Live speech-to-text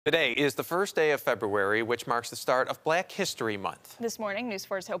Today is the first day of February, which marks the start of Black History Month. This morning, News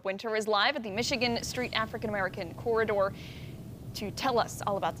 4's Hope Winter is live at the Michigan Street African American Corridor to tell us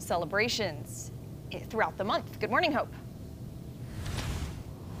all about the celebrations throughout the month. Good morning, Hope.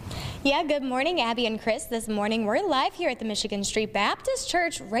 Yeah, good morning, Abby and Chris. This morning, we're live here at the Michigan Street Baptist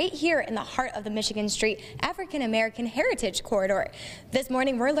Church right here in the heart of the Michigan Street African American Heritage Corridor. This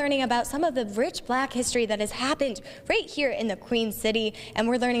morning, we're learning about some of the rich Black history that has happened right here in the Queen City, and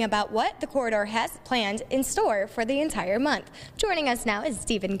we're learning about what the corridor has planned in store for the entire month. Joining us now is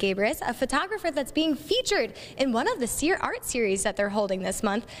Stephen Gabris, a photographer that's being featured in one of the art series that they're holding this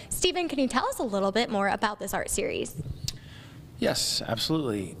month. Stephen, can you tell us a little bit more about this art series? Yes,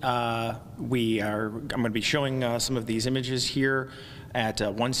 absolutely. I'm going to be showing some of these images here at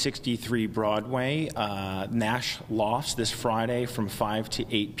 163 Broadway, Nash Lofts, this Friday from 5 to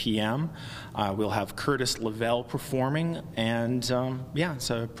 8 p.m. We'll have Curtis Lavelle performing, and yeah,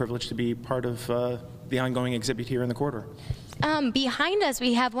 it's a privilege to be part of the ongoing exhibit here in the corridor. Behind us,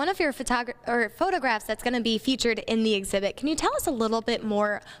 we have one of your photographs that's going to be featured in the exhibit. Can you tell us a little bit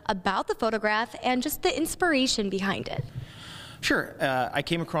more about the photograph and just the inspiration behind it? Sure. I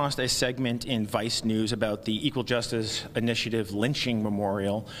came across a segment in Vice News about the Equal Justice Initiative lynching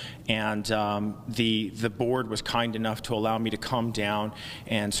memorial, and the board was kind enough to allow me to come down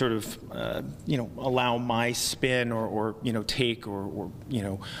and sort of allow my spin or take or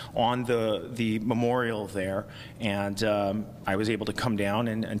on the memorial there, and I was able to come down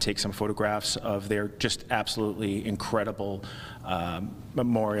and take some photographs of their just absolutely incredible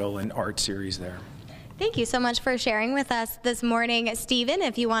memorial and art series there. Thank you so much for sharing with us this morning, Stephen.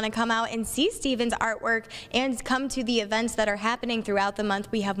 If you want to come out and see Stephen's artwork and come to the events that are happening throughout the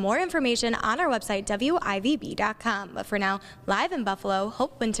month, we have more information on our website, WIVB.com. But for now, live in Buffalo,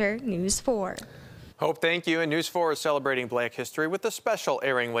 Hope Winter, News 4. Hope, thank you. And News 4 is celebrating Black History with a special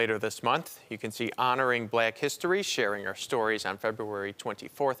airing later this month. You can see Honoring Black History, sharing our stories on February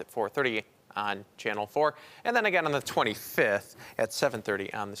 24th at 4:30 on Channel 4, and then again on the 25th at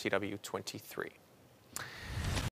 7:30 on the CW 23.